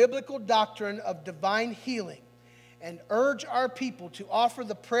in the biblical doctrine of divine healing and urge our people to offer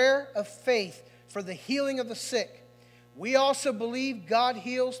the prayer of faith for the healing of the sick. We also believe God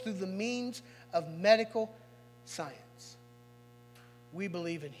heals through the means of medical science. We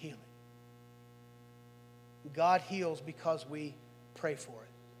believe in healing. God heals because we pray for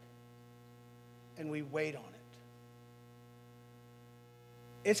it and we wait on it.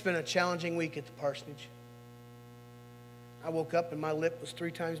 It's been a challenging week at the parsonage. I woke up and my lip was 3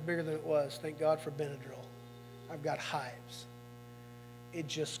 times bigger than it was. Thank God for Benadryl. I've got hives. It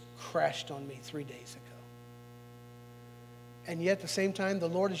just crashed on me 3 days ago. And yet at the same time, the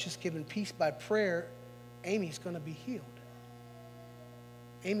Lord has just given peace by prayer. Amy's going to be healed.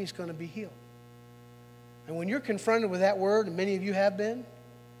 Amy's going to be healed. And when you're confronted with that word, and many of you have been,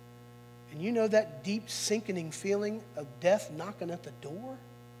 and you know that deep sinking feeling of death knocking at the door,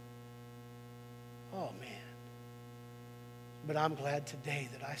 oh man. But I'm glad today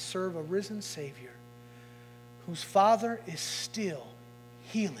that I serve a risen Savior whose Father is still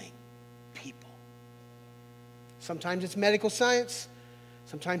healing people. Sometimes it's medical science.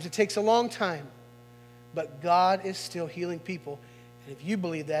 Sometimes it takes a long time. But God is still healing people. And if you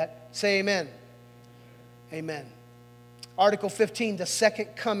believe that, say amen. Amen. Article 15, the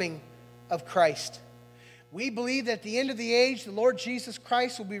second coming of Christ. We believe that at the end of the age, the Lord Jesus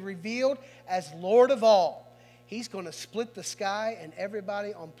Christ will be revealed as Lord of all. He's going to split the sky and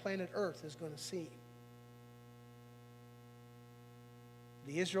everybody on planet Earth is going to see him.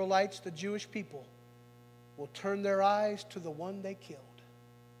 The Israelites, the Jewish people, will turn their eyes to the one they killed.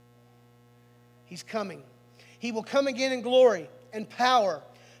 He's coming. He will come again in glory and power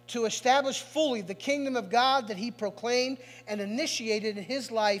to establish fully the kingdom of God that he proclaimed and initiated in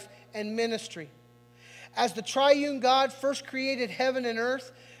his life and ministry. As the triune God first created heaven and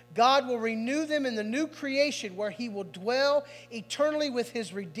earth, God will renew them in the new creation where He will dwell eternally with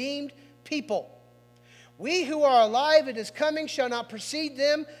His redeemed people. We who are alive at His coming shall not precede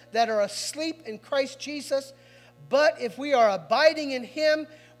them that are asleep in Christ Jesus. But if we are abiding in Him,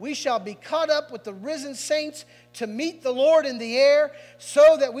 we shall be caught up with the risen saints to meet the Lord in the air,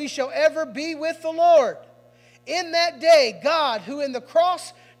 so that we shall ever be with the Lord. In that day, God, who in the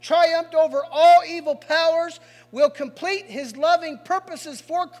cross triumphed over all evil powers, will complete His loving purposes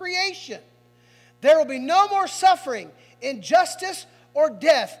for creation. There will be no more suffering, injustice, or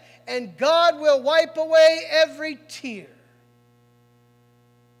death, and God will wipe away every tear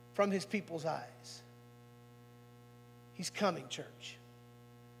from His people's eyes. He's coming, church.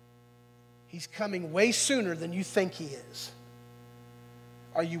 He's coming way sooner than you think He is.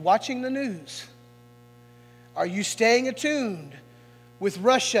 Are you watching the news? Are you staying attuned with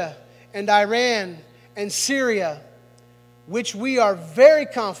Russia and Iran and Syria, which we are very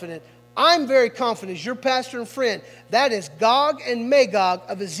confident, I'm very confident as your pastor and friend, that is Gog and Magog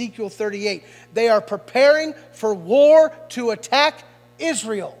of Ezekiel 38. They are preparing for war to attack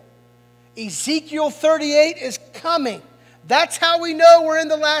Israel. Ezekiel 38 is coming. That's how we know we're in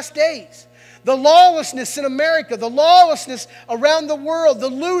the last days. The lawlessness in America, the lawlessness around the world, the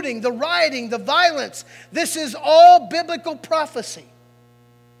looting, the rioting, the violence. This is all biblical prophecy.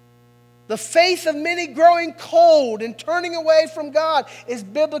 The faith of many growing cold and turning away from God is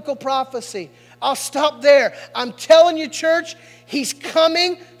biblical prophecy. I'll stop there. I'm telling you, church, He's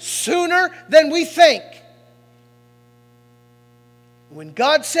coming sooner than we think. When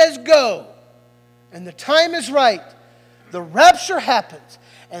God says go, and the time is right, the rapture happens.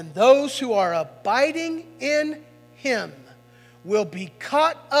 And those who are abiding in Him will be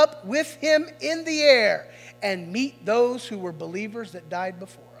caught up with Him in the air and meet those who were believers that died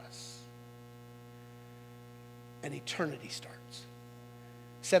before us. And eternity starts.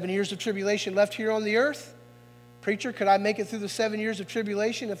 7 years of tribulation left here on the earth. Preacher, could I make it through the 7 years of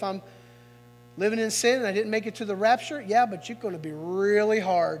tribulation if I'm living in sin and I didn't make it to the rapture? Yeah, but you're going to be really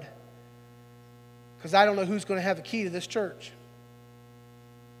hard. Because I don't know who's going to have the key to this church.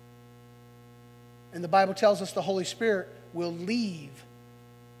 And the Bible tells us the Holy Spirit will leave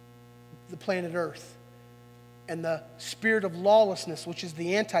the planet Earth. And the spirit of lawlessness, which is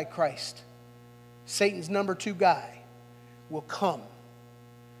the Antichrist, Satan's number 2 guy, will come.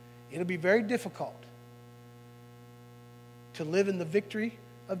 It'll be very difficult to live in the victory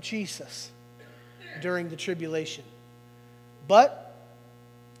of Jesus during the tribulation. But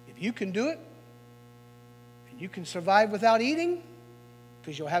if you can do it, and you can survive without eating,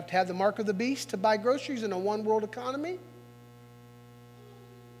 because you'll have to have the mark of the beast to buy groceries in a one-world economy.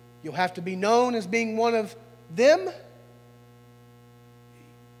 You'll have to be known as being one of them.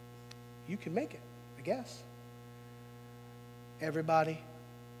 You can make it, I guess. Everybody,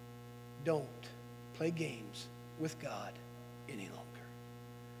 don't play games with God any longer.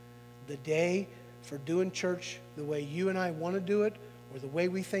 The day for doing church the way you and I want to do it, or the way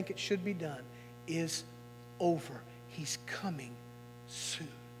we think it should be done, is over. He's coming soon.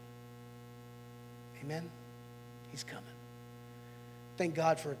 Amen? He's coming. Thank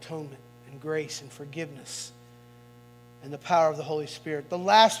God for atonement and grace and forgiveness and the power of the Holy Spirit. The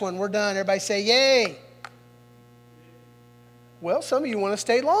last one, we're done. Everybody say, yay. Well, some of you want to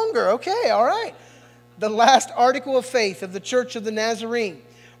stay longer. Okay, all right. The last article of faith of the Church of the Nazarene.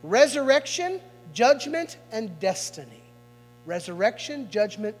 Resurrection, judgment, and destiny. Resurrection,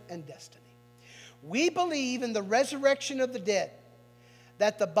 judgment, and destiny. We believe in the resurrection of the dead,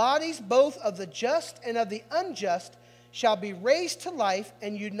 that the bodies both of the just and of the unjust shall be raised to life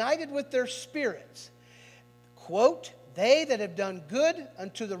and united with their spirits. Quote, they that have done good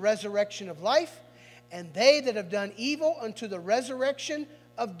unto the resurrection of life, and they that have done evil unto the resurrection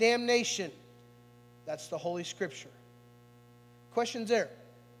of damnation. That's the Holy Scripture. Questions there?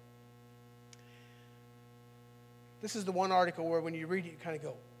 This is the one article where when you read it, you kind of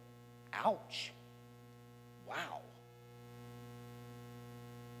go, ouch. Wow.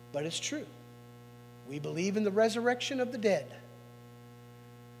 But it's true. We believe in the resurrection of the dead.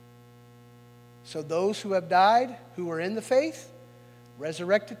 So those who have died, who are in the faith,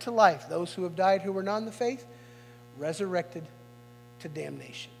 resurrected to life. Those who have died who were not in the faith, resurrected to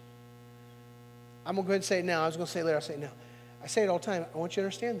damnation. I'm going to go ahead and say it now. I was going to say it later. I'll say it now. I say it all the time. I want you to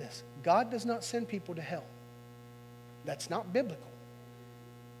understand this. God does not send people to hell. That's not biblical.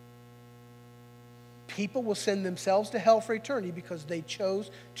 People will send themselves to hell for eternity because they chose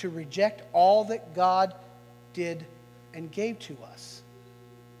to reject all that God did and gave to us.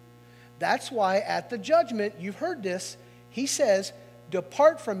 That's why at the judgment, you've heard this, He says,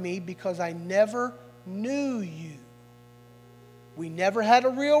 depart from me because I never knew you. We never had a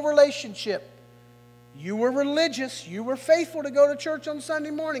real relationship. You were religious. You were faithful to go to church on Sunday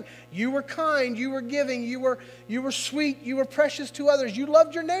morning. You were kind. You were giving. You were sweet. You were precious to others. You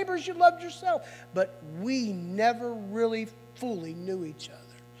loved your neighbors. You loved yourself. But we never really fully knew each other.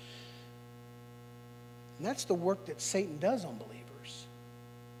 And that's the work that Satan does on believers.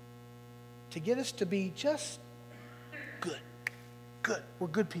 To get us to be just good. Good. We're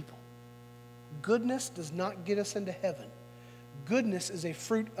good people. Goodness does not get us into heaven. Goodness is a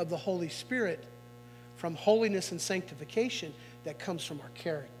fruit of the Holy Spirit from holiness and sanctification that comes from our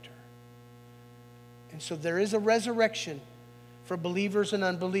character. And so there is a resurrection for believers and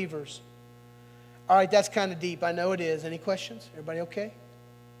unbelievers. All right, that's kind of deep. I know it is. Any questions? Everybody okay?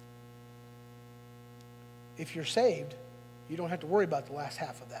 If you're saved, you don't have to worry about the last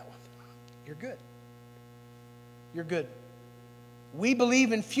half of that one. You're good. You're good. We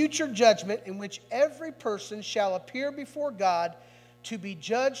believe in future judgment in which every person shall appear before God to be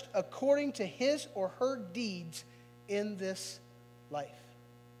judged according to his or her deeds in this life.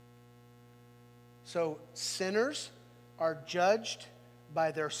 So sinners are judged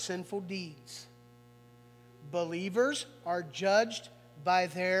by their sinful deeds. Believers are judged by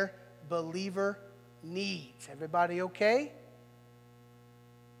their believer needs. Everybody okay?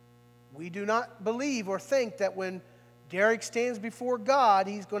 We do not believe or think that when Derek stands before God,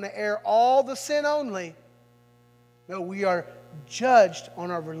 he's going to air all the sin only. No, we are judged on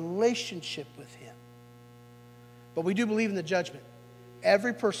our relationship with him. But we do believe in the judgment.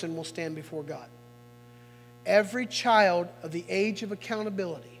 Every person will stand before God. Every child of the age of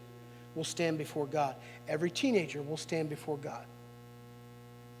accountability will stand before God. Every teenager will stand before God.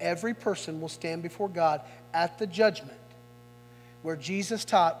 Every person will stand before God at the judgment where Jesus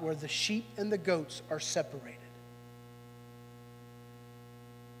taught where the sheep and the goats are separated.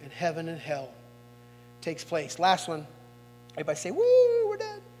 And heaven and hell takes place. Last one. Everybody say, woo, we're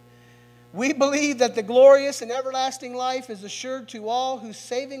done. We believe that the glorious and everlasting life is assured to all who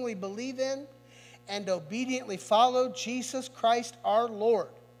savingly believe in and obediently follow Jesus Christ our Lord,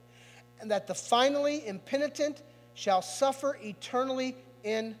 and that the finally impenitent shall suffer eternally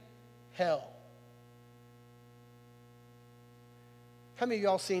in hell. How many of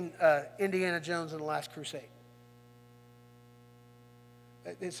y'all seen Indiana Jones and the Last Crusade?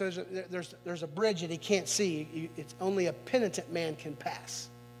 It says there's a bridge that he can't see. It's only a penitent man can pass.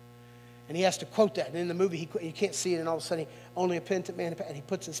 And he has to quote that. And in the movie, you can't see it, and all of a sudden, only a penitent man can pass. And he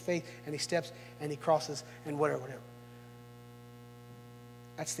puts his faith, and he steps, and he crosses, and whatever.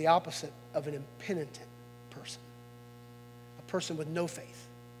 That's the opposite of an impenitent person. A person with no faith.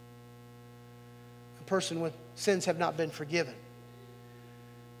 A person with sins have not been forgiven.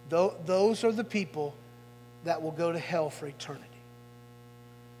 Those are the people that will go to hell for eternity.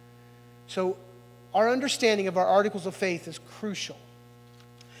 So our understanding of our articles of faith is crucial.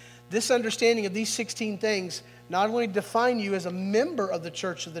 This understanding of these 16 things not only define you as a member of the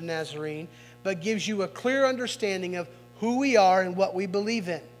Church of the Nazarene, but gives you a clear understanding of who we are and what we believe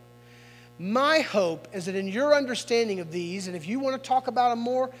in. My hope is that in your understanding of these, and if you want to talk about them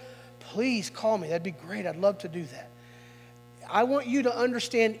more, please call me. That'd be great. I'd love to do that. I want you to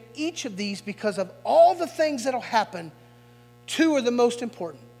understand each of these because of all the things that'll happen. Two are the most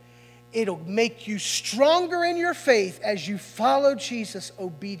important. It'll make you stronger in your faith as you follow Jesus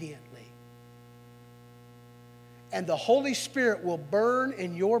obediently. And the Holy Spirit will burn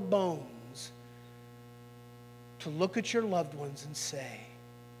in your bones to look at your loved ones and say,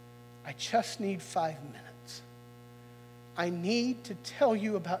 I just need 5 minutes. I need to tell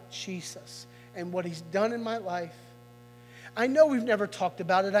you about Jesus and what he's done in my life. I know we've never talked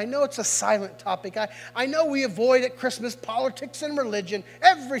about it. I know it's a silent topic. I know we avoid at Christmas politics and religion.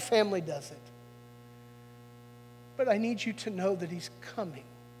 Every family does it. But I need you to know that he's coming.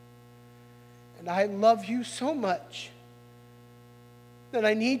 And I love you so much that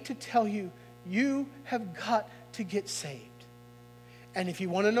I need to tell you, you have got to get saved. And if you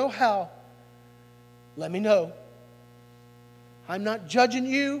want to know how, let me know. I'm not judging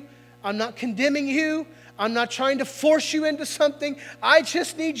you. I'm not condemning you. I'm not trying to force you into something. I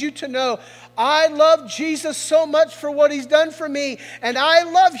just need you to know I love Jesus so much for what he's done for me. And I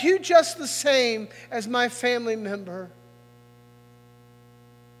love you just the same as my family member.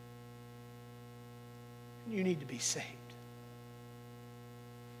 You need to be saved.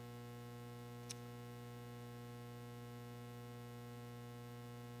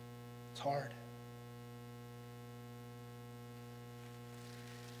 It's hard.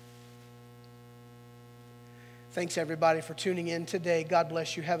 Thanks, everybody, for tuning in today. God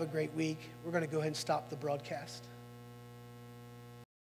bless you. Have a great week. We're going to go ahead and stop the broadcast.